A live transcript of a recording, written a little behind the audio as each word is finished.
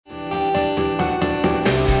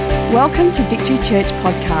Welcome to Victory Church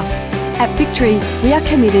Podcast. At Victory, we are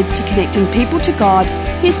committed to connecting people to God,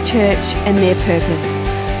 His church and their purpose.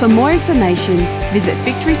 For more information, visit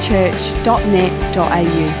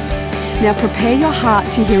victorychurch.net.au. Now prepare your heart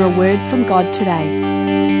to hear a word from God today.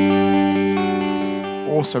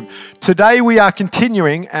 Awesome. Today we are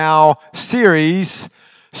continuing our series,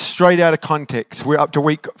 Straight Out of Context. We're up to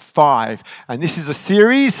week 5. And this is a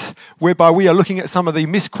series whereby we are looking at some of the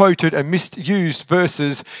misquoted and misused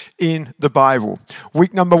verses in the Bible.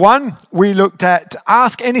 Week number 1, we looked at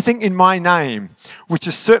Ask Anything in My Name, which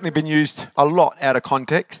has certainly been used a lot out of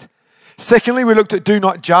context. Secondly, we looked at Do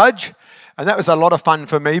Not Judge. And that was a lot of fun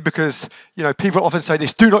for me because, people often say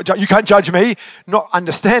this, do not judge, you can't judge me, not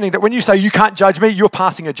understanding that when you say you can't judge me, you're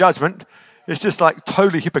passing a judgment. It's just like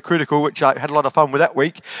totally hypocritical, which I had a lot of fun with that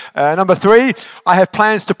week. Number 3, I have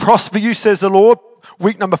plans to prosper you, says the Lord.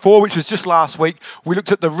 Week number 4, which was just last week, we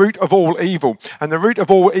looked at the root of all evil. And the root of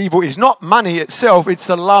all evil is not money itself, it's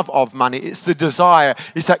the love of money. It's the desire.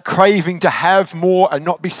 It's that craving to have more and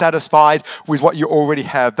not be satisfied with what you already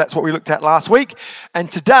have. That's what we looked at last week.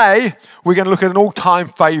 And today, we're going to look at an all-time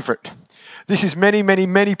favourite. This is many, many,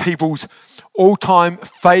 many people's all-time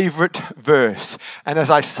favourite verse. And as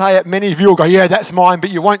I say it, many of you will go, yeah, that's mine, but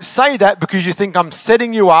you won't say that because you think I'm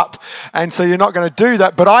setting you up, and so you're not going to do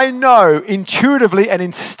that. But I know intuitively and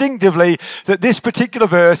instinctively that this particular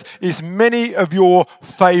verse is many of your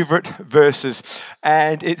favourite verses.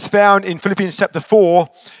 And it's found in Philippians chapter 4,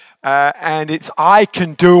 and it's, I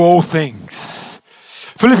can do all things.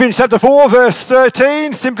 Philippians chapter 4 verse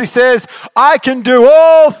 13 simply says, I can do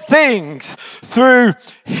all things through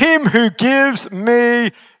Him who gives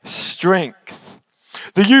me strength.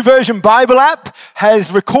 The YouVersion Bible app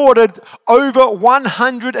has recorded over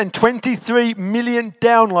 123 million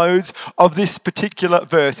downloads of this particular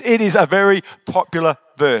verse. It is a very popular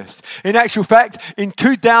verse. In actual fact, in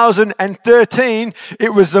 2013,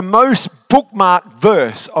 it was the most bookmarked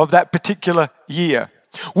verse of that particular year.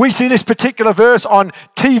 We see this particular verse on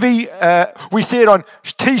TV, we see it on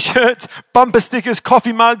t-shirts, bumper stickers,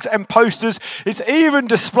 coffee mugs and posters. It's even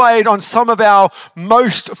displayed on some of our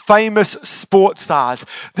most famous sports stars.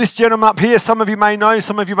 This gentleman up here, some of you may know,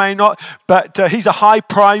 some of you may not, but he's a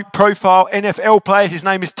high-profile NFL player. His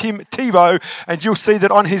name is Tim Tebow, and you'll see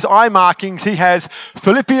that on his eye markings he has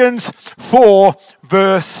Philippians 4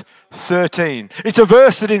 verse 13. It's a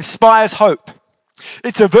verse that inspires hope.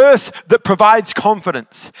 It's a verse that provides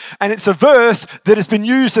confidence, and it's a verse that has been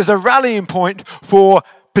used as a rallying point for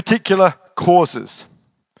particular causes.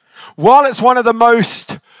 While it's one of the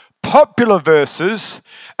most popular verses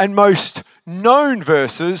and most known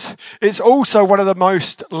verses, it's also one of the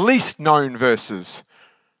most least known verses.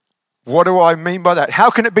 What do I mean by that?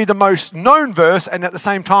 How can it be the most known verse and at the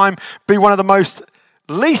same time be one of the most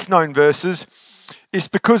least known verses? It's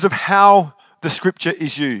because of how the scripture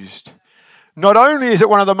is used. Not only is it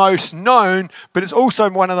one of the most known, but it's also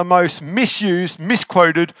one of the most misused,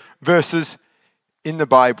 misquoted verses in the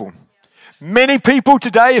Bible. Many people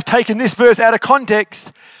today have taken this verse out of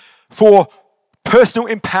context for personal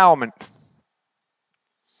empowerment,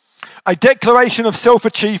 a declaration of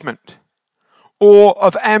self-achievement, or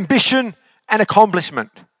of ambition and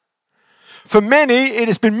accomplishment. For many, it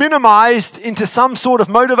has been minimized into some sort of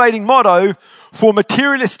motivating motto for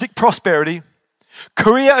materialistic prosperity,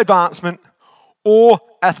 career advancement, or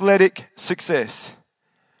athletic success.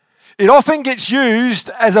 It often gets used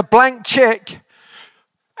as a blank check,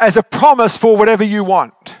 as a promise for whatever you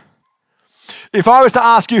want. If I was to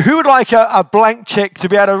ask you, who would like a blank check to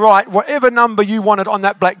be able to write whatever number you wanted on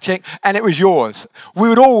that blank check and it was yours? We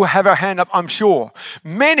would all have our hand up, I'm sure.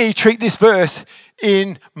 Many treat this verse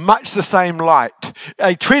in much the same light.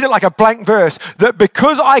 They treat it like a blank verse, that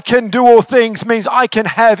because I can do all things means I can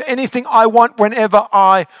have anything I want whenever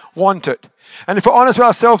I want it. And if we're honest with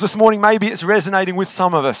ourselves this morning, maybe it's resonating with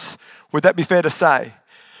some of us. Would that be fair to say?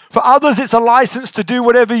 For others, it's a license to do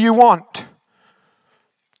whatever you want.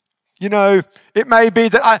 It may be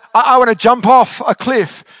that I want to jump off a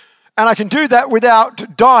cliff, and I can do that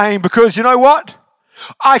without dying because you know what?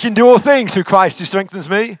 I can do all things through Christ who strengthens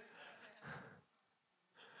me.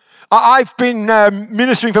 I've been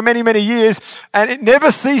ministering for many, many years, and it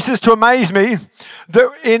never ceases to amaze me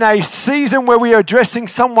that in a season where we are addressing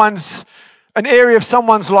an area of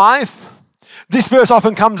someone's life, this verse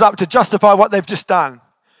often comes up to justify what they've just done.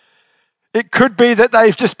 It could be that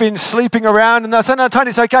they've just been sleeping around and they say, no, Tony,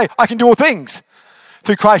 it's okay. I can do all things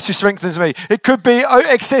through Christ who strengthens me. It could be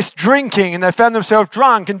excess drinking and they found themselves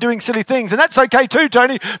drunk and doing silly things. And that's okay too,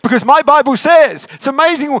 Tony, because my Bible says, it's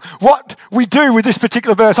amazing what we do with this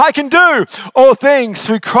particular verse. I can do all things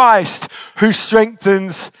through Christ who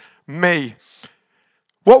strengthens me.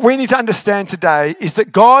 What we need to understand today is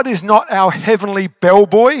that God is not our heavenly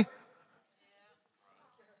bellboy,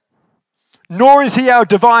 nor is he our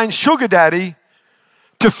divine sugar daddy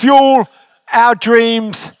to fuel our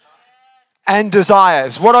dreams and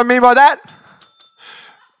desires. What do I mean by that?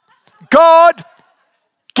 God,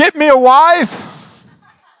 get me a wife.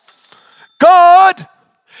 God,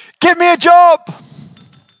 get me a job.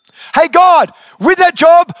 Hey God, with that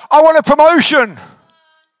job, I want a promotion.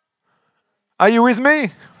 Are you with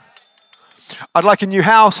me? I'd like a new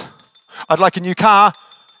house. I'd like a new car.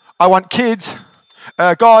 I want kids.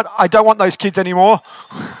 God, I don't want those kids anymore.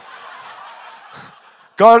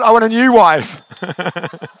 God, I want a new wife.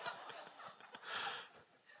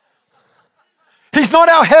 He's not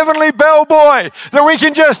our heavenly bellboy that we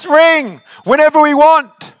can just ring whenever we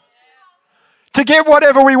want to get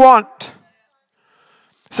whatever we want.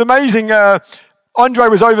 It's amazing. Andre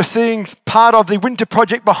was overseeing part of the winter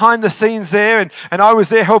project behind the scenes there, and I was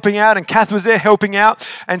there helping out, and Kath was there helping out.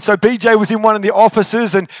 And so BJ was in one of the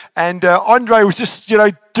offices, and Andre was just,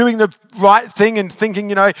 doing the right thing and thinking,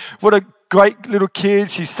 what a great little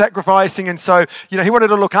kid, she's sacrificing. And so, he wanted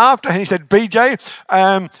to look after her, and he said, BJ,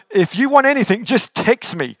 if you want anything, just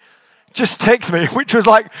text me. Just text me, which was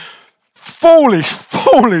like foolish.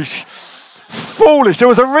 There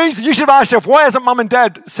was a reason. You should ask yourself, why hasn't mum and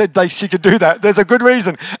dad said she could do that? There's a good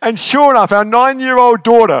reason. And sure enough, our 9-year-old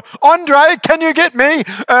daughter, Andre, can you get me?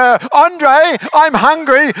 Andre, I'm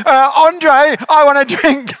hungry. Andre, I want a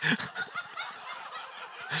drink.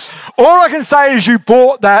 All I can say is you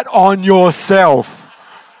bought that on yourself.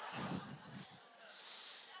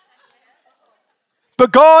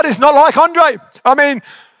 But God is not like Andre. I mean,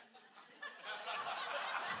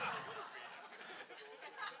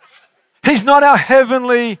 He's not our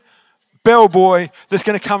heavenly bellboy that's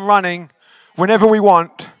going to come running whenever we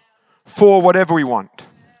want for whatever we want.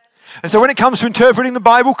 And so when it comes to interpreting the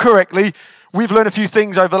Bible correctly, we've learned a few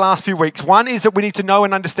things over the last few weeks. One is that we need to know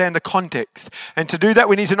and understand the context. And to do that,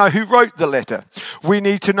 we need to know who wrote the letter. We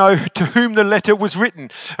need to know to whom the letter was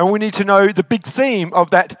written. And we need to know the big theme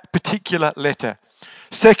of that particular letter.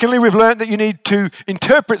 Secondly, we've learned that you need to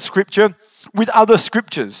interpret Scripture with other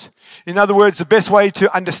scriptures. In other words, the best way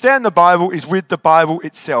to understand the Bible is with the Bible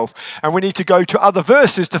itself. And we need to go to other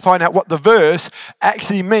verses to find out what the verse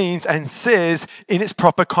actually means and says in its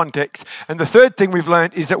proper context. And the third thing we've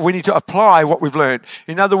learned is that we need to apply what we've learned.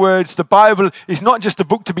 In other words, the Bible is not just a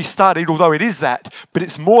book to be studied, although it is that, but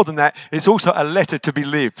it's more than that. It's also a letter to be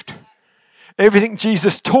lived. Everything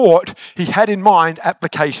Jesus taught, he had in mind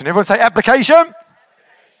application. Everyone say application.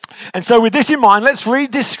 And so with this in mind, let's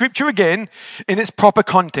read this scripture again in its proper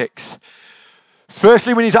context.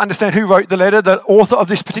 Firstly, we need to understand who wrote the letter. The author of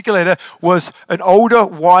this particular letter was an older,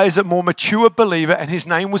 wiser, more mature believer, and his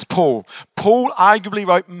name was Paul. Paul arguably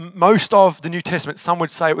wrote most of the New Testament. Some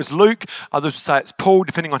would say it was Luke, others would say it's Paul,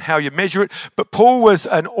 depending on how you measure it. But Paul was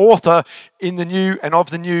an author in the New and of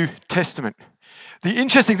the New Testament. The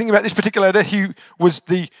interesting thing about this particular letter, he was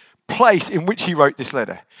the place in which he wrote this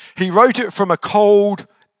letter. He wrote it from a cold,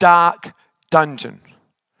 dark dungeon.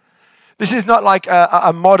 This is not like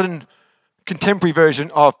a modern contemporary version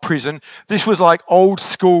of prison. This was like old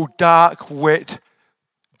school, dark, wet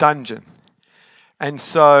dungeon. And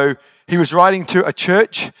so he was writing to a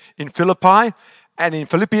church in Philippi, and in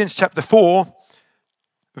Philippians chapter 4,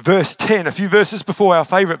 verse 10, a few verses before our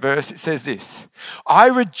favorite verse, it says this: I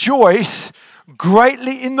rejoice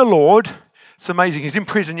greatly in the Lord. It's amazing. He's in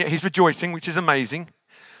prison, yet he's rejoicing, which is amazing.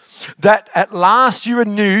 That at last you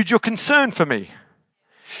renewed your concern for me.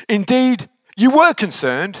 Indeed, you were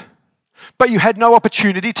concerned, but you had no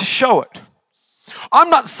opportunity to show it.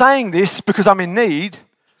 I'm not saying this because I'm in need,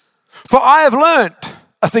 for I have learnt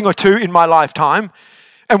a thing or two in my lifetime,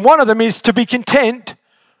 and one of them is to be content,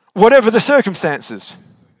 whatever the circumstances.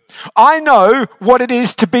 I know what it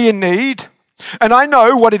is to be in need, and I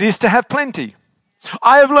know what it is to have plenty.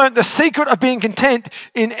 I have learnt the secret of being content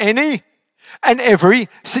in any and every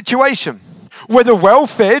situation, whether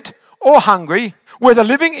well-fed or hungry, whether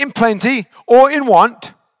living in plenty or in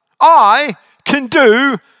want. I can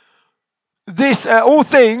do this all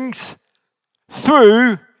things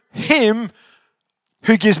through him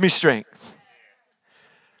who gives me strength.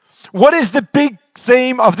 What is the big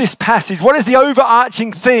theme of this passage? What is the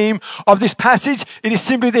overarching theme of this passage? It is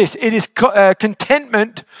simply this: it is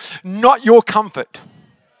contentment, not your comfort.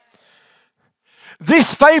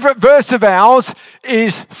 This favorite verse of ours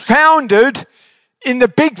is founded in the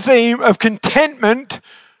big theme of contentment,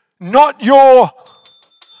 not your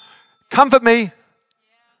comfort me.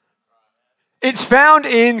 It's found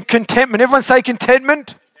in contentment. Everyone say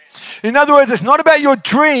contentment. In other words, it's not about your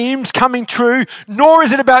dreams coming true, nor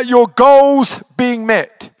is it about your goals being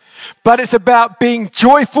met. But it's about being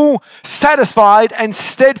joyful, satisfied, and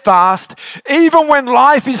steadfast, even when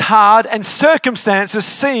life is hard and circumstances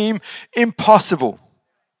seem impossible.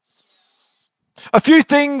 A few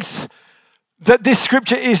things that this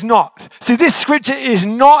scripture is not. See, this scripture is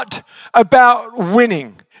not about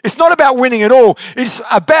winning. It's not about winning at all. It's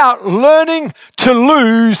about learning to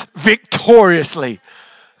lose victoriously.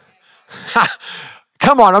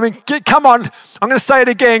 Come on. Come on. I'm going to say it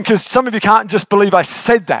again because some of you can't just believe I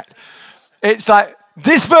said that. It's like,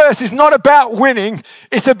 this verse is not about winning.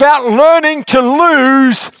 It's about learning to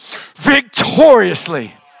lose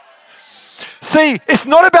victoriously. See, it's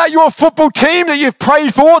not about your football team that you've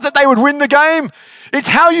prayed for, that they would win the game. It's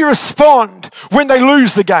how you respond when they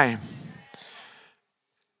lose the game.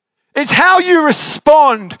 It's how you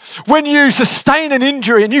respond when you sustain an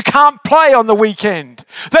injury and you can't play on the weekend.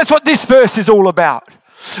 That's what this verse is all about.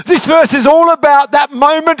 This verse is all about that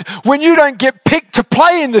moment when you don't get picked to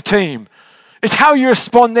play in the team. It's how you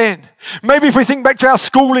respond then. Maybe if we think back to our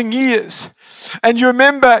schooling years and you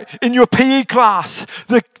remember in your PE class,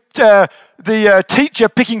 the teacher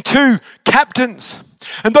picking two captains,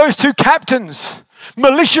 and those two captains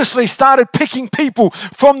maliciously started picking people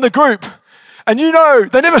from the group. And you know,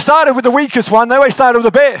 they never started with the weakest one, they always started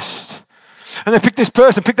with the best. And they pick this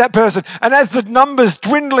person, pick that person. And as the numbers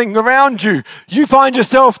dwindling around you, you find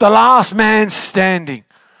yourself the last man standing.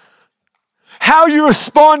 How you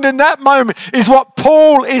respond in that moment is what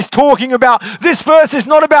Paul is talking about. This verse is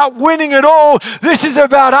not about winning at all. This is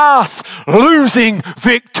about us losing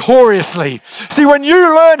victoriously. See, when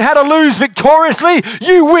you learn how to lose victoriously,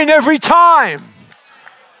 you win every time.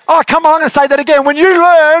 Oh, come on, I'm going to say that again. When you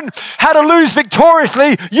learn how to lose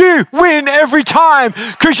victoriously, you win every time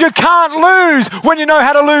because you can't lose when you know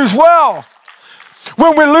how to lose well.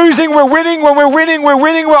 When we're losing, we're winning. When we're winning, we're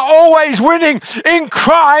winning. We're always winning. In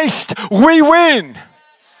Christ, we win.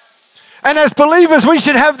 And as believers, we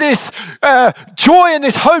should have this joy and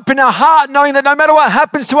this hope in our heart, knowing that no matter what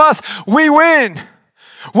happens to us, we win.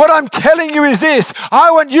 What I'm telling you is this.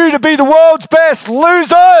 I want you to be the world's best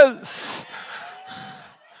losers.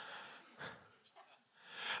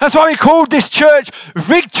 That's why we called this church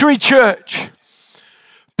Victory Church.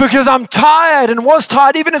 Because I'm tired and was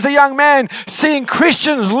tired, even as a young man, seeing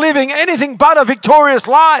Christians living anything but a victorious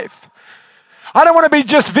life. I don't want to be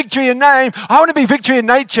just victory in name. I want to be victory in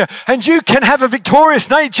nature. And you can have a victorious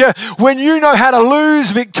nature when you know how to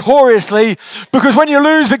lose victoriously. Because when you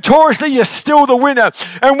lose victoriously, you're still the winner.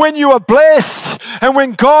 And when you are blessed and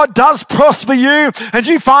when God does prosper you and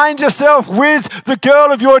you find yourself with the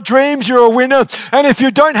girl of your dreams, you're a winner. And if you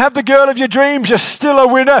don't have the girl of your dreams, you're still a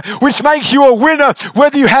winner, which makes you a winner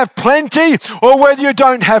whether you have plenty or whether you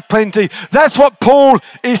don't have plenty. That's what Paul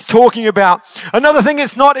is talking about. Another thing,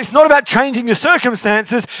 it's not about changing your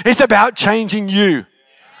circumstances, it's about changing you.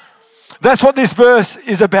 That's what this verse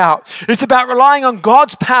is about. It's about relying on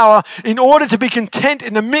God's power in order to be content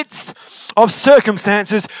in the midst of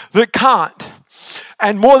circumstances that can't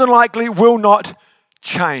and more than likely will not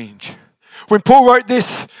change. When Paul wrote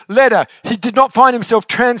this letter, he did not find himself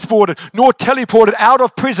transported nor teleported out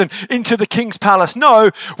of prison into the king's palace. No,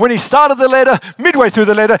 when he started the letter, midway through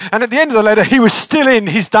the letter, and at the end of the letter, he was still in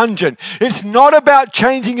his dungeon. It's not about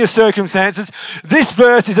changing your circumstances. This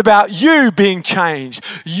verse is about you being changed,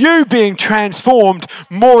 you being transformed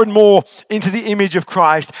more and more into the image of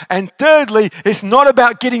Christ. And thirdly, it's not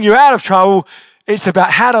about getting you out of trouble. It's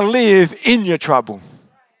about how to live in your trouble.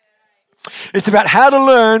 It's about how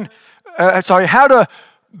to how to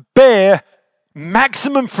bear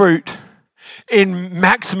maximum fruit in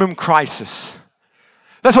maximum crisis.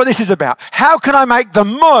 That's what this is about. How can I make the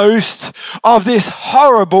most of this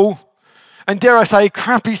horrible and, dare I say,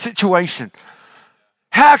 crappy situation?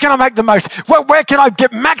 How can I make the most? Where can I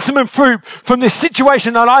get maximum fruit from this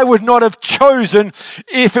situation that I would not have chosen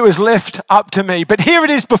if it was left up to me? But here it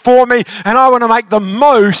is before me, and I want to make the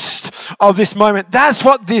most of this moment. That's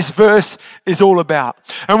what this verse is all about.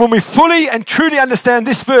 And when we fully and truly understand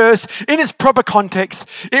this verse in its proper context,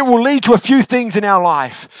 it will lead to a few things in our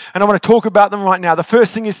life. And I want to talk about them right now. The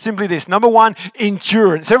first thing is simply this. Number one,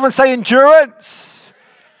 endurance. Everyone say endurance.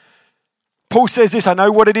 Paul says this, I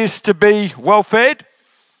know what it is to be well-fed.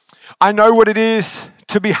 I know what it is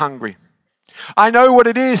to be hungry. I know what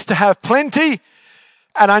it is to have plenty,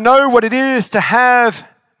 and I know what it is to have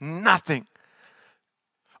nothing.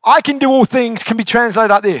 I can do all things can be translated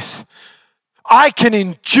like this. I can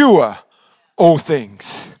endure all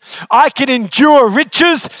things. I can endure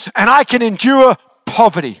riches, and I can endure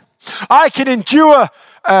poverty. I can endure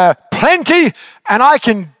plenty, and I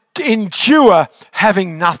can endure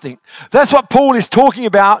having nothing. That's what Paul is talking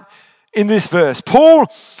about in this verse. Paul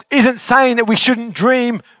isn't saying that we shouldn't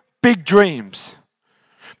dream big dreams,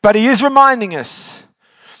 but he is reminding us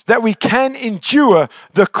that we can endure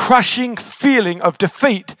the crushing feeling of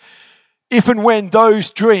defeat if and when those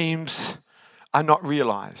dreams are not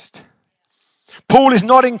realized. Paul is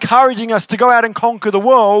not encouraging us to go out and conquer the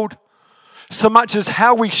world so much as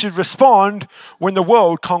how we should respond when the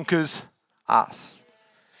world conquers us.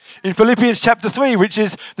 In Philippians chapter 3, which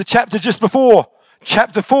is the chapter just before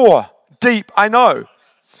chapter 4, deep, I know,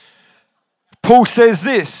 Paul says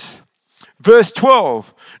this, verse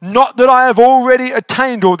 12, "Not that I have already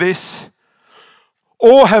attained all this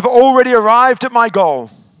or have already arrived at my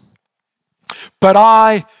goal, but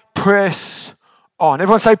I press on."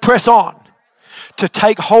 Everyone say, press on. To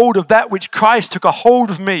take hold of that which Christ took a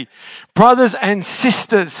hold of me. Brothers and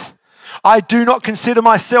sisters, I do not consider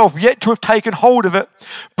myself yet to have taken hold of it,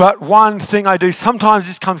 but one thing I do. Sometimes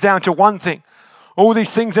this comes down to one thing. All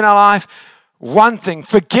these things in our life, one thing.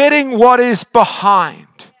 Forgetting what is behind.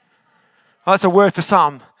 Oh, that's a word for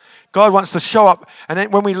some. God wants to show up, and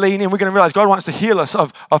then when we lean in, we're going to realize God wants to heal us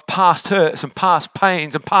of past hurts and past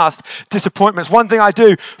pains and past disappointments. One thing I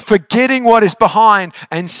do, forgetting what is behind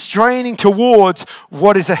and straining towards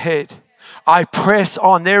what is ahead. I press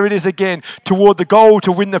on, there it is again, toward the goal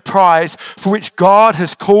to win the prize for which God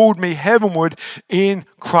has called me heavenward in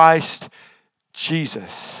Christ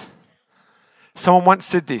Jesus. Someone once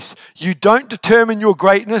said this, you don't determine your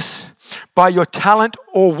greatness by your talent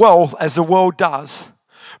or wealth as the world does,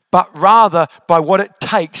 but rather by what it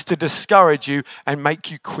takes to discourage you and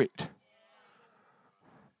make you quit.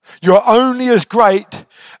 You're only as great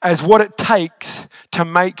as what it takes to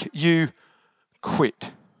make you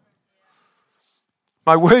quit.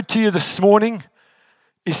 My word to you this morning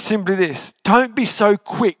is simply this. Don't be so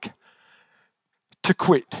quick to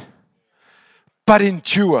quit, but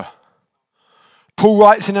endure. Paul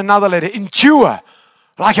writes in another letter, endure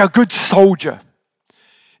like a good soldier.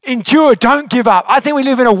 Endure, don't give up. I think we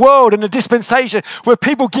live in a world, in a dispensation where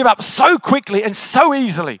people give up so quickly and so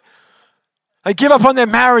easily. They give up on their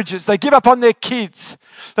marriages. They give up on their kids.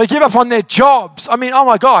 They give up on their jobs. I mean, oh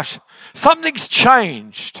my gosh, something's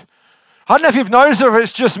changed. I don't know if you've noticed it or if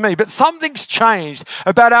it's just me, but something's changed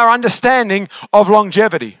about our understanding of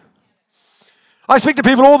longevity. I speak to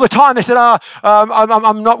people all the time. They said,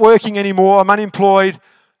 I'm not working anymore. I'm unemployed.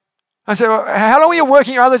 I said, well, how long were you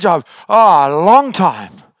working your other job? Oh, a long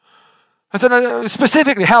time. I said, no,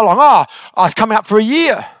 specifically, how long? Oh, I was coming up for a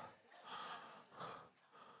year.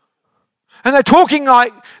 And they're talking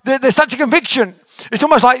like there's such a conviction. It's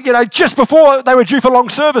almost like, just before they were due for long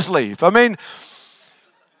service leave. I mean,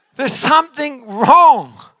 there's something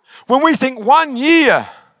wrong when we think 1 year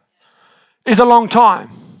is a long time.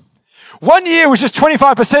 1 year was just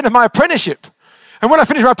 25% of my apprenticeship. And when I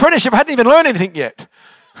finished my apprenticeship, I hadn't even learned anything yet.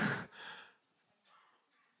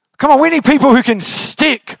 Come on, we need people who can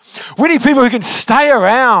stick. We need people who can stay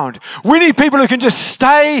around. We need people who can just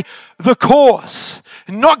stay the course,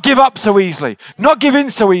 not give up so easily, not give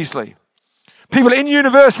in so easily. People in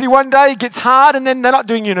university one day, it gets hard and then they're not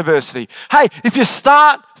doing university. Hey, if you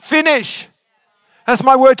start, finish. That's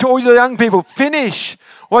my word to all the young people. Finish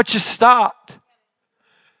what you start.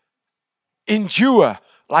 Endure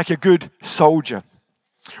like a good soldier.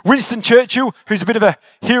 Winston Churchill, who's a bit of a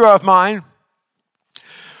hero of mine,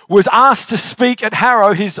 was asked to speak at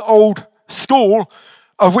Harrow, his old school,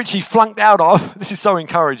 of which he flunked out of. This is so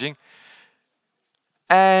encouraging.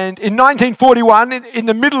 And in 1941, in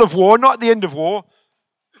the middle of war, not the end of war,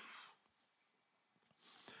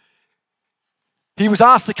 he was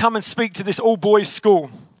asked to come and speak to this all-boys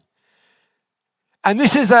school. And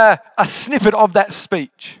this is a snippet of that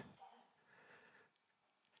speech.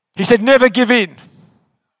 He said, never give in.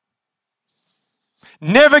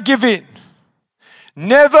 Never give in.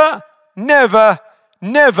 Never, never,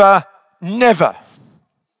 never, never.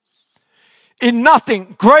 In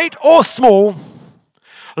nothing, great or small,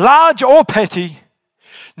 large or petty,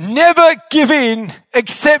 never give in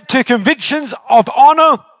except to convictions of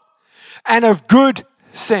honor and of good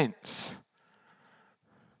sense.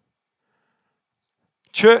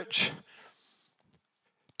 Church,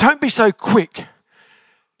 don't be so quick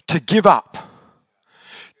to give up.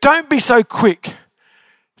 Don't be so quick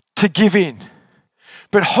to give in.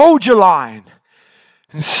 But hold your line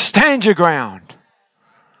and stand your ground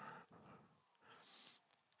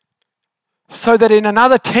so that in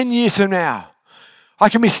another 10 years from now, I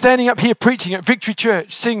can be standing up here preaching at Victory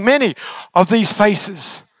Church, seeing many of these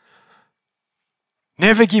faces.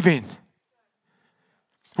 Never give in.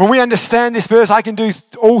 When we understand this verse, I can do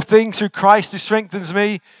all things through Christ who strengthens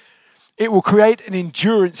me. it will create an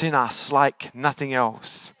endurance in us like nothing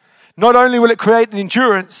else. Not only will it create an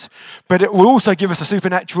endurance, but it will also give us a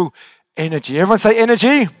supernatural energy. Everyone say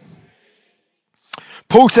energy.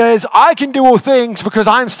 Paul says, I can do all things because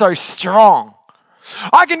I'm so strong.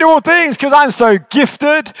 I can do all things because I'm so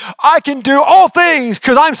gifted. I can do all things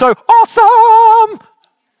because I'm so awesome.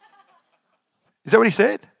 Is that what he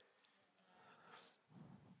said?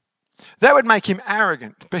 That would make him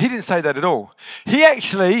arrogant, but he didn't say that at all. He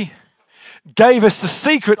actually gave us the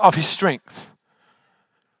secret of his strength.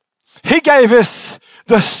 He gave us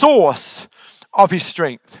the source of his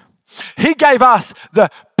strength. He gave us the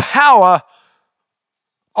power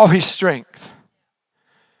of his strength.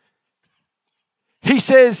 He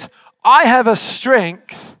says, I have a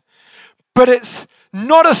strength, but it's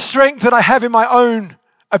not a strength that I have in my own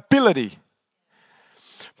ability,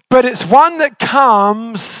 but it's one that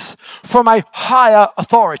comes from a higher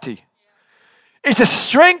authority. It's a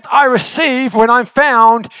strength I receive when I'm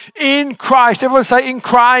found in Christ. Everyone say, in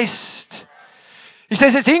Christ. He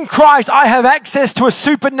says, it's in Christ I have access to a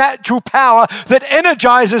supernatural power that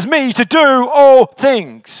energizes me to do all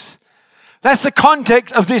things. That's the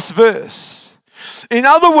context of this verse. In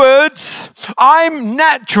other words, I'm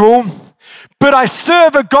natural, but I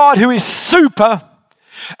serve a God who is super,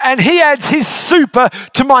 and he adds his super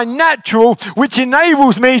to my natural, which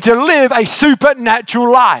enables me to live a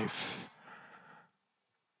supernatural life.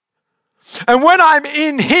 And when I'm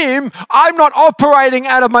in him, I'm not operating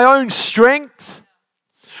out of my own strength.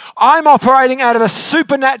 I'm operating out of a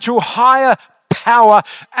supernatural higher power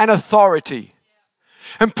and authority.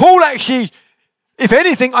 And Paul actually, if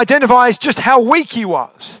anything, identifies just how weak he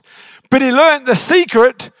was. But he learned the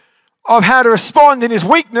secret of how to respond in his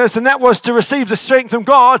weakness, and that was to receive the strength from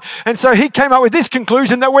God. And so he came up with this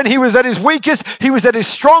conclusion that when he was at his weakest, he was at his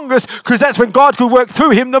strongest, because that's when God could work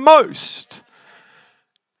through him the most.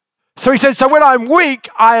 So he said, so when I'm weak,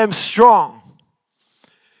 I am strong.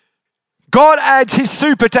 God adds his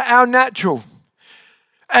super to our natural.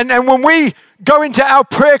 And when we go into our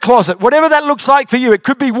prayer closet, whatever that looks like for you, it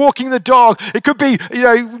could be walking the dog, it could be,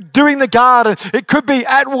 doing the garden, it could be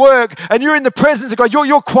at work, and you're in the presence of God,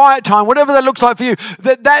 your quiet time, whatever that looks like for you,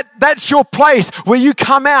 that's your place where you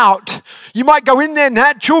come out. You might go in there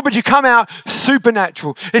natural, but you come out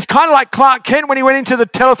supernatural. It's kind of like Clark Kent when he went into the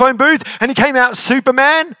telephone booth and he came out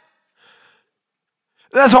Superman.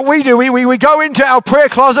 That's what we do. We go into our prayer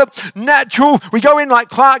closet natural. We go in like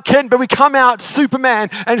Clark Kent, but we come out Superman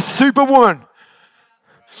and Superwoman.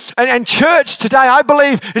 And church today, I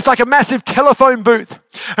believe, is like a massive telephone booth.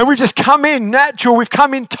 And we've just come in natural. We've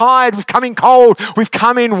come in tired. We've come in cold. We've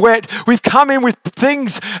come in wet. We've come in with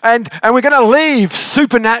things, and we're going to leave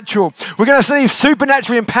supernatural. We're going to leave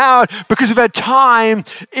supernaturally empowered because we've had time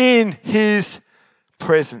in his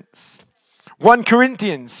presence. 1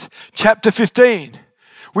 Corinthians chapter 15.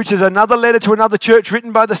 Which is another letter to another church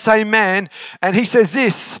written by the same man. And he says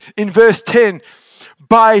this in verse 10,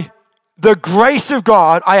 by the grace of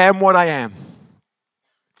God, I am what I am.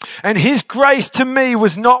 And his grace to me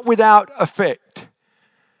was not without effect.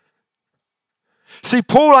 See,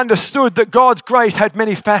 Paul understood that God's grace had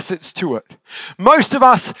many facets to it. Most of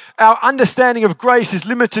us, our understanding of grace is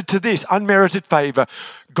limited to this, unmerited favor.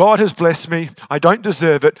 God has blessed me. I don't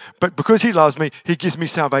deserve it, but because he loves me, he gives me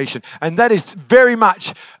salvation. And that is very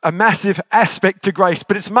much a massive aspect to grace,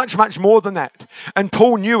 but it's much, much more than that. And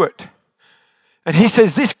Paul knew it. And he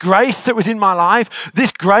says, this grace that was in my life,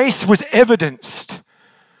 this grace was evidenced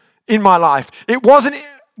in my life. It wasn't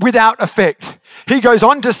without effect. He goes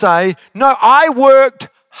on to say, no, I worked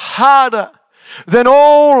harder than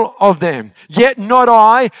all of them, yet not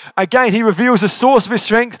I. Again, he reveals the source of his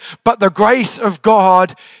strength, but the grace of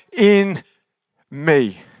God in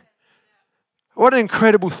me. What an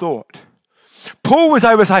incredible thought. Paul was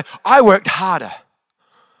able to say, I worked harder.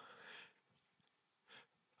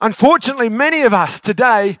 Unfortunately, many of us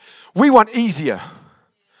today, we want easier.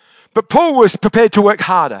 But Paul was prepared to work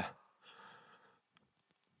harder.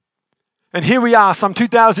 And here we are, some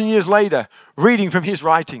 2,000 years later, reading from his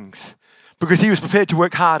writings because he was prepared to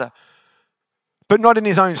work harder, but not in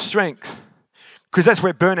his own strength, because that's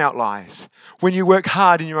where burnout lies, when you work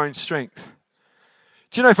hard in your own strength.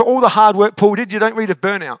 Do you know, for all the hard work Paul did, you don't read of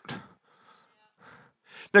burnout.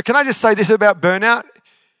 Now, can I just say this about burnout?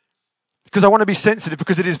 Because I want to be sensitive,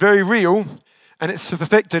 because it is very real and it's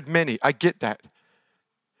affected many. I get that.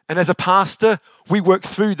 And as a pastor, we work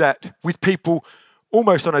through that with people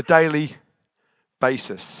almost on a daily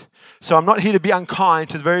basis. So I'm not here to be unkind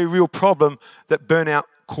to the very real problem that burnout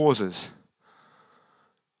causes.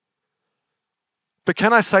 But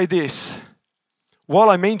can I say this? While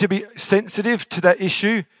I mean to be sensitive to that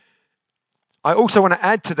issue, I also want to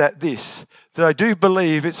add to that that I do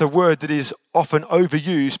believe it's a word that is often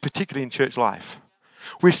overused, particularly in church life.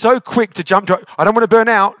 We're so quick to jump to, I don't want to burn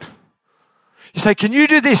out. You say, can you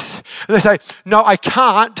do this? And they say, no, I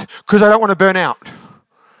can't because I don't want to burn out.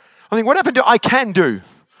 I think, what happened to I can do?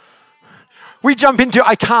 We jump into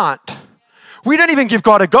I can't. We don't even give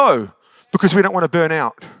God a go because we don't want to burn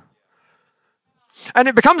out. And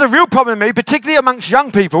it becomes a real problem to me, particularly amongst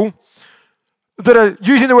young people that are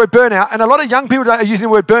using the word burnout. And a lot of young people are using the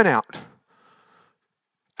word burnout.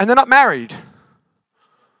 And they're not married.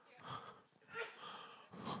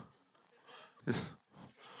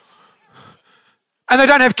 And they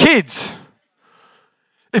don't have kids.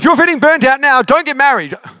 If you're feeling burnt out now, don't get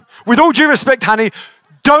married. With all due respect, honey,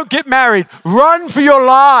 don't get married. Run for your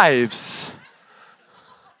lives.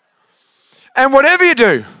 And whatever you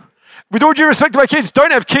do, with all due respect to my kids,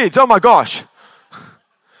 don't have kids. Oh my gosh.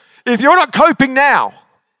 If you're not coping now,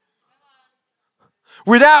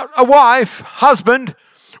 without a wife, husband,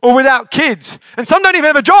 or without kids, and some don't even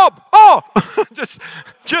have a job. Oh,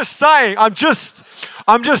 just saying. I'm just,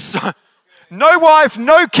 no wife,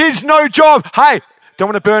 no kids, no job. Hey, don't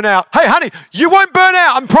want to burn out. Hey, honey, you won't burn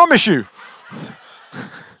out, I promise you.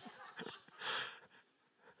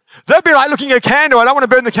 That'd be like looking at a candle. I don't want to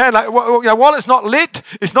burn the candle. While it's not lit,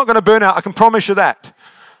 it's not going to burn out. I can promise you that.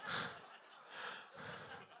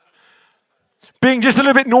 Being just a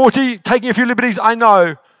little bit naughty, taking a few liberties, I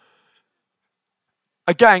know.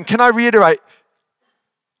 Again, can I reiterate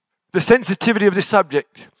the sensitivity of this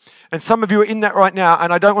subject? And some of you are in that right now,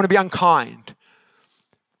 and I don't want to be unkind.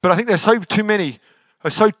 But I think there's too many are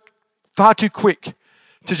so far too quick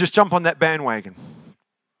to just jump on that bandwagon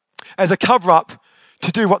as a cover-up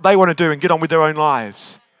to do what they want to do and get on with their own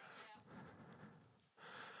lives.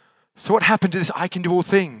 So what happened to this I can do all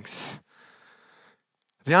things?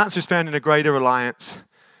 The answer is found in a greater reliance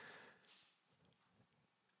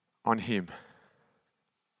on Him.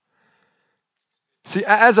 See,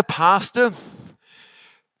 as a pastor,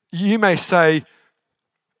 you may say,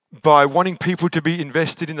 by wanting people to be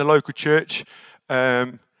invested in the local church,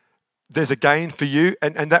 there's a gain for you,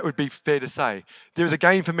 and that would be fair to say. There is a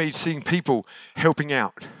gain for me seeing people helping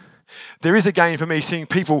out. There is a gain for me seeing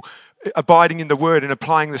people abiding in the Word and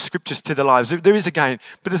applying the Scriptures to their lives. There is a gain,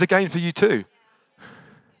 but there's a gain for you too.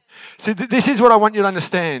 See, this is what I want you to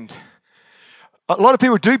understand. A lot of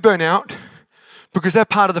people do burn out because they're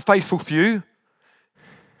part of the faithful few.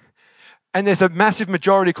 And there's a massive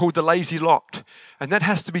majority called the lazy lot. And that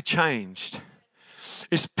has to be changed.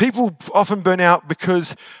 It's people often burn out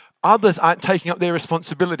because others aren't taking up their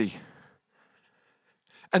responsibility.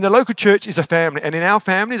 And the local church is a family. And in our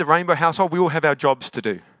family, the Rainbow household, we all have our jobs to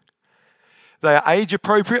do. They are age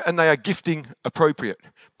appropriate and they are gifting appropriate.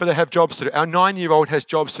 But they have jobs to do. Our 9-year-old has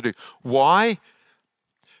jobs to do. Why?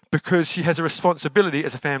 Because she has a responsibility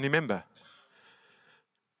as a family member.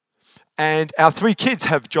 And our 3 kids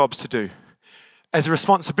have jobs to do as a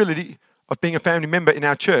responsibility of being a family member in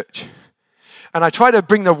our church. And I try to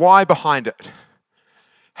bring the why behind it.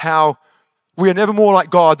 How we are never more like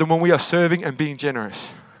God than when we are serving and being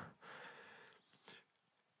generous.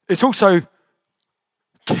 It's also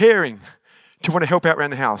caring to want to help out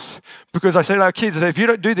around the house. Because I say to our kids, I say, if you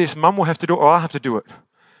don't do this, Mum will have to do it or I'll have to do it.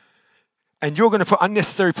 And you're going to put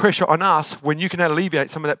unnecessary pressure on us when you can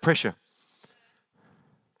alleviate some of that pressure.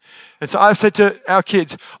 And so I've said to our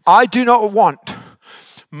kids, I do not want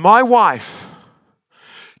my wife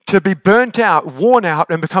to be burnt out, worn out,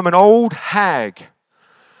 and become an old hag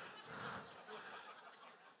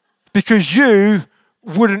because you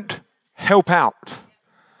wouldn't help out.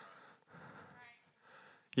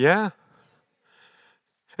 Yeah?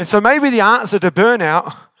 And so maybe the answer to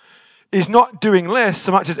burnout is not doing less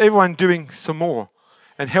so much as everyone doing some more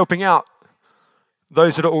and helping out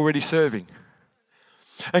those that are already serving.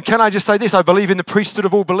 And can I just say this? I believe in the priesthood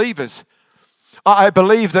of all believers. I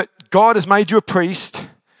believe that God has made you a priest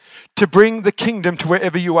to bring the kingdom to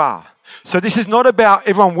wherever you are. So this is not about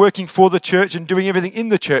everyone working for the church and doing everything in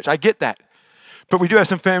the church. I get that. But we do have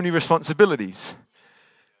some family responsibilities.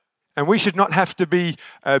 And we should not have to be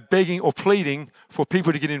begging or pleading for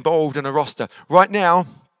people to get involved in a roster. Right now,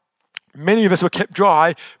 many of us were kept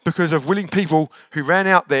dry because of willing people who ran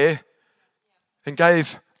out there and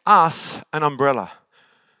gave us an umbrella.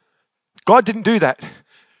 God didn't do that.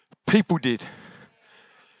 People did.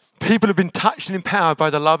 People have been touched and empowered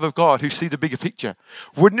by the love of God who see the bigger picture.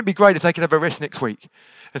 Wouldn't it be great if they could have a rest next week?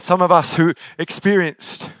 And some of us who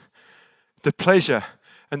experienced the pleasure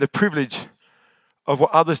and the privilege of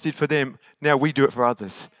what others did for them, now we do it for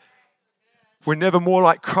others. We're never more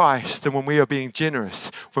like Christ than when we are being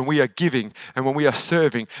generous, when we are giving, and when we are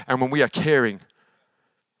serving, and when we are caring.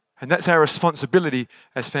 And that's our responsibility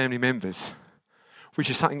as family members, which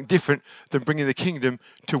is something different than bringing the kingdom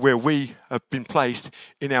to where we have been placed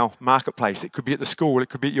in our marketplace. It could be at the school, it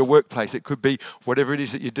could be at your workplace, it could be whatever it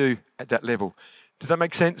is that you do at that level. Does that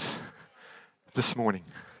make sense this morning?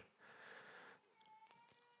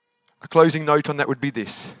 A closing note on that would be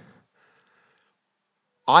this.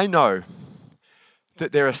 I know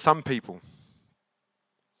that there are some people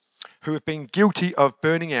who have been guilty of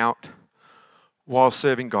burning out while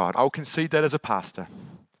serving God. I'll concede that as a pastor.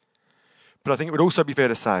 But I think it would also be fair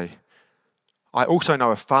to say, I also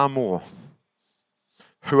know of far more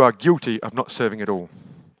who are guilty of not serving at all.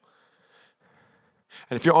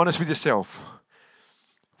 And if you're honest with yourself,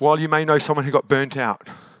 while you may know someone who got burnt out,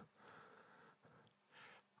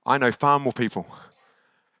 I know far more people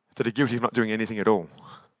that are guilty of not doing anything at all.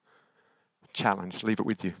 Challenge, leave it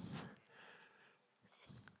with you.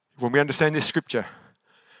 When we understand this scripture,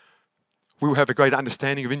 we will have a greater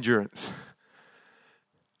understanding of endurance.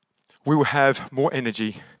 We will have more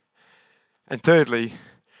energy. And thirdly,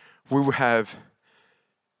 we will have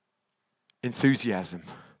enthusiasm.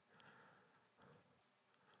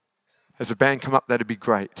 As a band come up, that'd be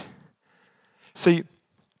great. See,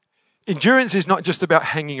 endurance is not just about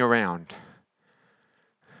hanging around.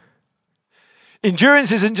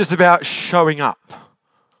 Endurance isn't just about showing up.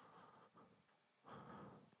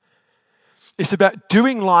 It's about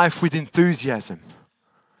doing life with enthusiasm.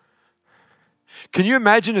 Can you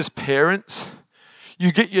imagine as parents,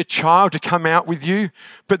 you get your child to come out with you,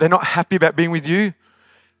 but they're not happy about being with you?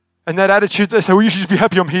 And that attitude, they say, well, you should just be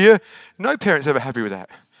happy I'm here. No parent's ever happy with that.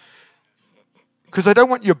 Because they don't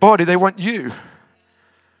want your body, they want you.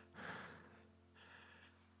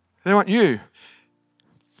 They want you.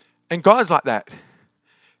 And God's like that.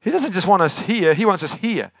 He doesn't just want us here, He wants us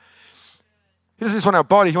here. He doesn't just want our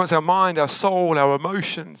body, He wants our mind, our soul, our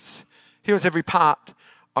emotions. He wants every part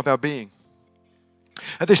of our being.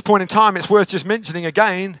 At this point in time, it's worth just mentioning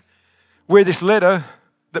again where this letter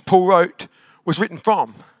that Paul wrote was written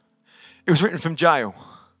from. It was written from jail.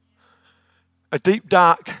 A deep,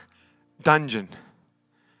 dark dungeon.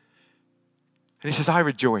 And he says, I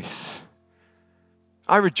rejoice.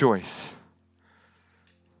 I rejoice.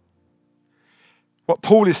 What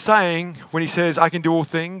Paul is saying when he says, I can do all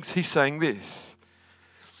things, he's saying this.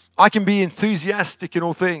 I can be enthusiastic in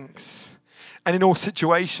all things and in all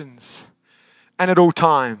situations and at all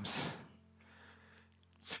times.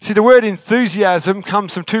 See, the word enthusiasm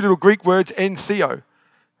comes from two little Greek words, entheo.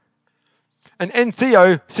 And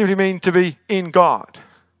entheo simply means to be in God.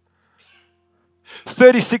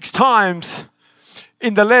 36 times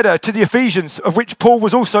in the letter to the Ephesians, of which Paul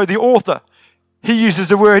was also the author, he uses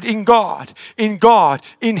the word in God, in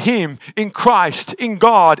Him, in Christ, in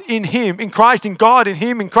God, in Him, in Christ, in God, in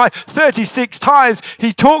Him, in Christ. 36 times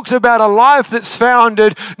he talks about a life that's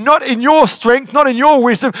founded not in your strength, not in your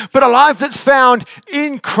wisdom, but a life that's found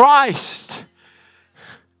in Christ.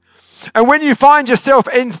 And when you find yourself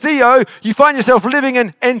entheo, you find yourself living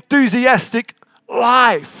an enthusiastic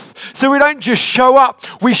life. So we don't just show up.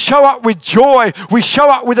 We show up with joy. We show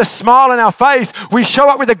up with a smile on our face. We show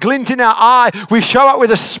up with a glint in our eye. We show up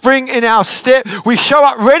with a spring in our step. We show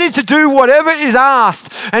up ready to do whatever is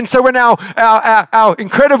asked. And so when our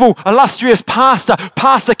incredible, illustrious Pastor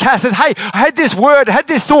Cass says, hey, I had this word, I had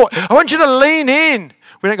this thought, I want you to lean in.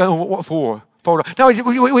 We don't go, what for? No,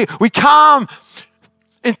 we come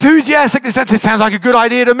enthusiastic. This sounds like a good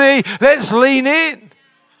idea to me. Let's lean in.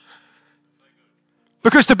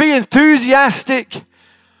 Because to be enthusiastic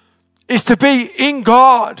is to be in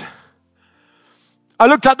God. I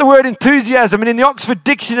looked up the word enthusiasm, and in the Oxford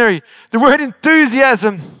Dictionary, the word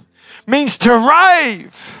enthusiasm means to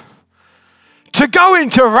rave, to go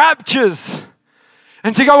into raptures,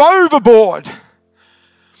 and to go overboard.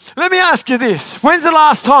 Let me ask you this. When's the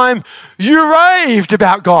last time you raved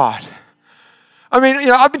about God? I mean,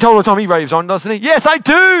 I've been told all the time He raves on, doesn't He? Yes, I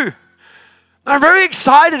do. I'm very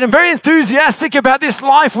excited and very enthusiastic about this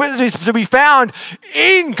life which is to be found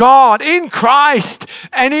in God, in Christ,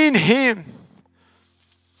 and in Him.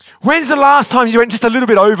 When's the last time you went just a little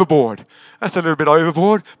bit overboard? That's a little bit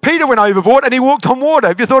overboard. Peter went overboard and he walked on water.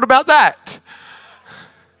 Have you thought about that?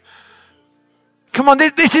 Come on,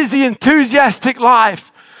 this is the enthusiastic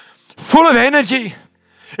life, full of energy.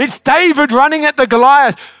 It's David running at the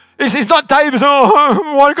Goliath. It's not David's,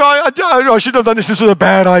 one guy, I shouldn't have done this. This was a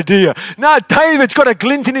bad idea. No, David's got a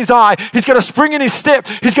glint in his eye. He's got a spring in his step.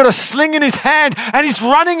 He's got a sling in his hand, and he's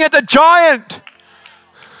running at the giant.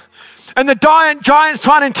 And the giant's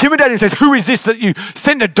trying to intimidate him. He says, who is this that you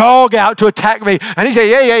send a dog out to attack me? And he said,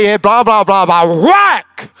 yeah, blah, blah, blah, blah,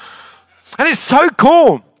 whack. And it's so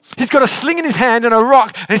cool. He's got a sling in his hand and a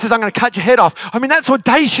rock, and he says, I'm going to cut your head off. I mean, that's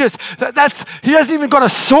audacious. He hasn't even got a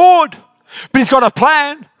sword, but he's got a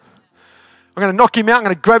plan. I'm going to knock him out. I'm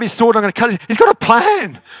going to grab his sword. I'm going to cut his... He's got a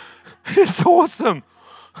plan. It's awesome.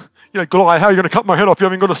 You know, Goliath, how are you going to cut my head off? You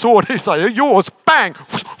haven't got a sword. He's like, yours, bang.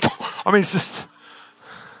 I mean, it's just...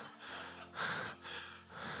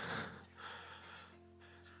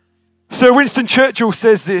 Sir Winston Churchill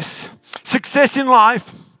says this: success in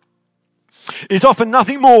life is often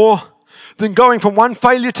nothing more than going from one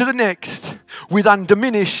failure to the next with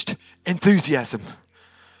undiminished enthusiasm.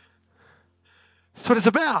 That's what it's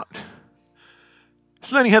about.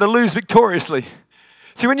 It's learning how to lose victoriously.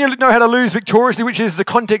 See, when you know how to lose victoriously, which is the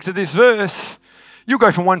context of this verse, you'll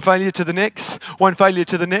go from one failure to the next, one failure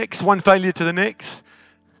to the next, one failure to the next.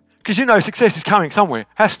 Because you know success is coming somewhere,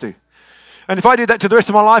 has to. And if I do that to the rest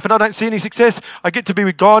of my life and I don't see any success, I get to be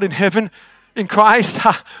with God in heaven, in Christ.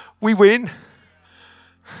 We win.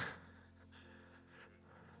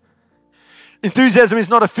 Enthusiasm is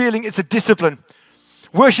not a feeling, it's a discipline.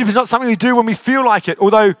 Worship is not something we do when we feel like it,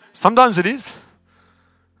 although sometimes it is.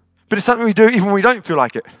 But it's something we do even when we don't feel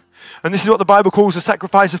like it. And this is what the Bible calls the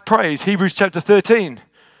sacrifice of praise. Hebrews chapter 13,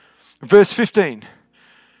 verse 15.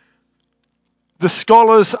 The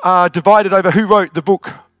scholars are divided over who wrote the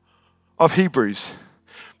book of Hebrews.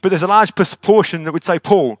 But there's a large portion that would say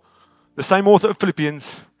Paul, the same author of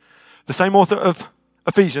Philippians, the same author of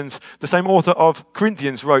Ephesians, the same author of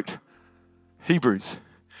Corinthians wrote Hebrews.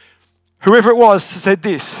 Whoever it was said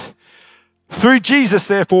this: through Jesus,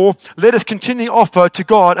 therefore, let us continually offer to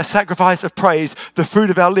God a sacrifice of praise, the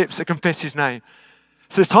fruit of our lips that confess his name.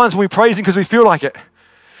 So there's times when we praise him because we feel like it.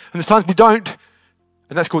 And there's times we don't.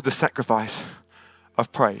 And that's called the sacrifice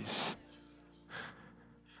of praise.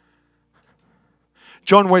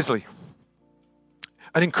 John Wesley,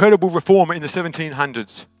 an incredible reformer in the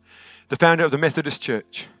 1700s, the founder of the Methodist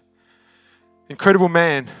Church. Incredible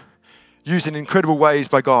man, used in incredible ways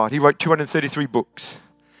by God. He wrote 233 books.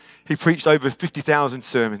 He preached over 50,000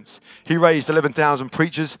 sermons. He raised 11,000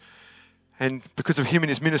 preachers. And because of him and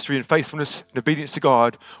his ministry and faithfulness and obedience to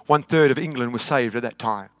God, 1/3 of England was saved at that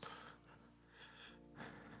time.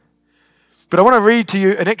 But I want to read to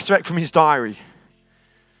you an extract from his diary.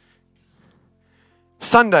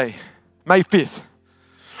 Sunday, May 5th.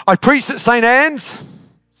 I preached at St. Anne's.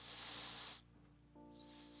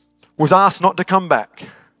 Was asked not to come back.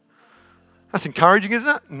 That's encouraging, isn't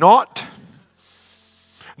it? Not.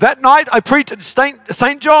 That night, I preached at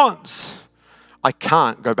St. John's. I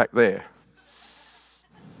can't go back there.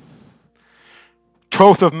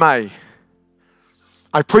 12th of May.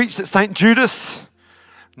 I preached at St. Judas.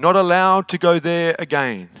 Not allowed to go there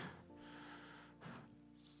again.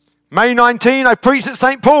 May 19, I preached at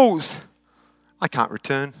St. Paul's. I can't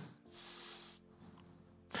return.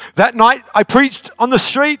 That night, I preached on the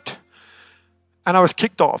street and I was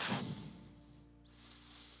kicked off.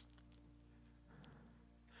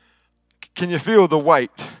 Can you feel the weight,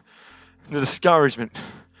 the discouragement?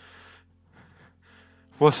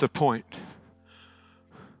 What's the point?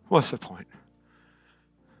 What's the point?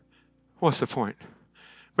 What's the point?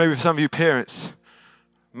 Maybe for some of you parents,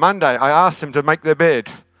 Monday, I asked them to make their bed.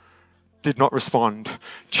 Did not respond.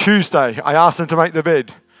 Tuesday, I asked them to make their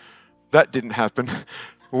bed. That didn't happen.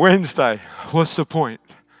 Wednesday, what's the point?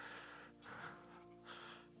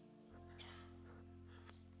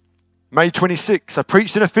 May 26, I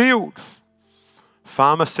preached in a field.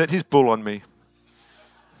 Farmer set his bull on me.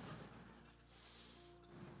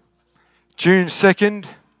 June 2nd,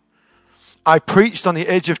 I preached on the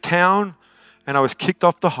edge of town and I was kicked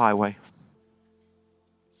off the highway.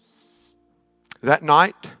 That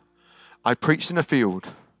night, I preached in a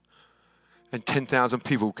field and 10,000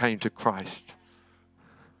 people came to Christ.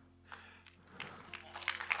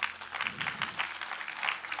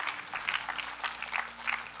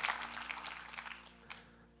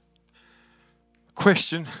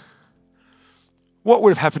 Question: what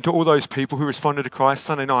would have happened to all those people who responded to Christ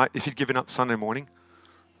Sunday night if he'd given up Sunday morning?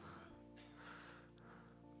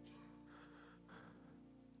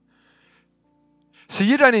 See,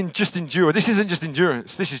 you don't just endure. This isn't just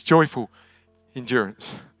endurance. This is joyful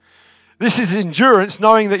endurance. This is endurance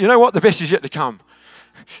knowing that, you know what, the best is yet to come.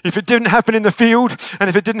 If it didn't happen in the field, and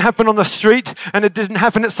if it didn't happen on the street, and it didn't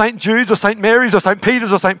happen at St. Jude's or St. Mary's or St.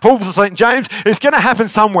 Peter's or St. Paul's or St. James, it's going to happen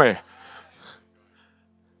somewhere.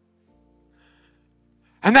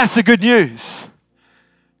 And that's the good news.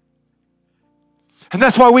 And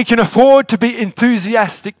that's why we can afford to be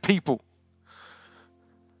enthusiastic people.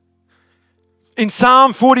 In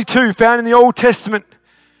Psalm 42, found in the Old Testament,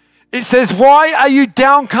 it says, "Why are you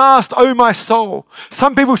downcast, O my soul?"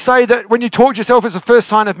 Some people say that when you talk to yourself, it's the first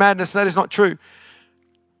sign of madness. That is not true.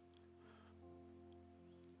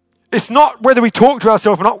 It's not whether we talk to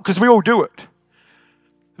ourselves or not, because we all do it.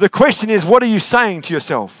 The question is, what are you saying to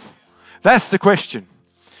yourself? That's the question.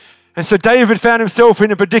 And so David found himself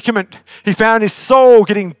in a predicament. He found his soul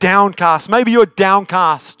getting downcast. Maybe you're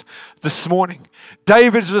downcast this morning.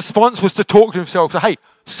 David's response was to talk to himself. Hey,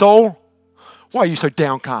 soul, why are you so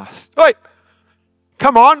downcast? Wait,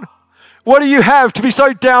 come on. What do you have to be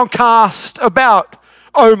so downcast about,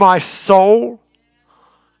 oh my soul?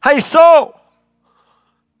 Hey, soul,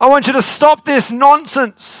 I want you to stop this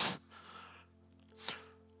nonsense.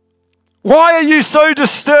 Why are you so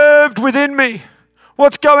disturbed within me?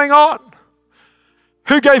 What's going on?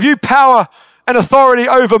 Who gave you power and authority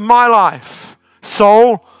over my life?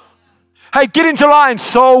 Soul. Hey, get into line,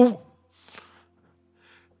 soul.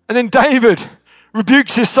 And then David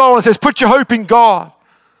rebukes his soul and says, put your hope in God,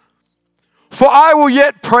 for I will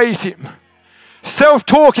yet praise him.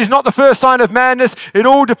 Self-talk is not the first sign of madness. It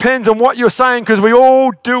all depends on what you're saying, because we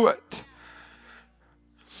all do it.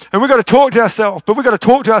 And we've got to talk to ourselves, but we've got to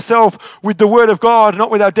talk to ourselves with the Word of God, not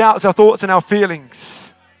with our doubts, our thoughts, and our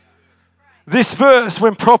feelings. This verse,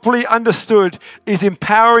 when properly understood, is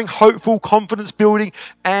empowering, hopeful, confidence-building,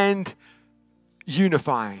 and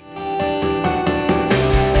unifying.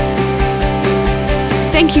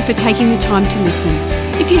 Thank you for taking the time to listen.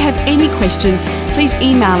 If you have any questions, please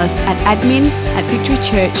email us at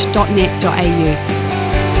admin@victorychurch.net.au.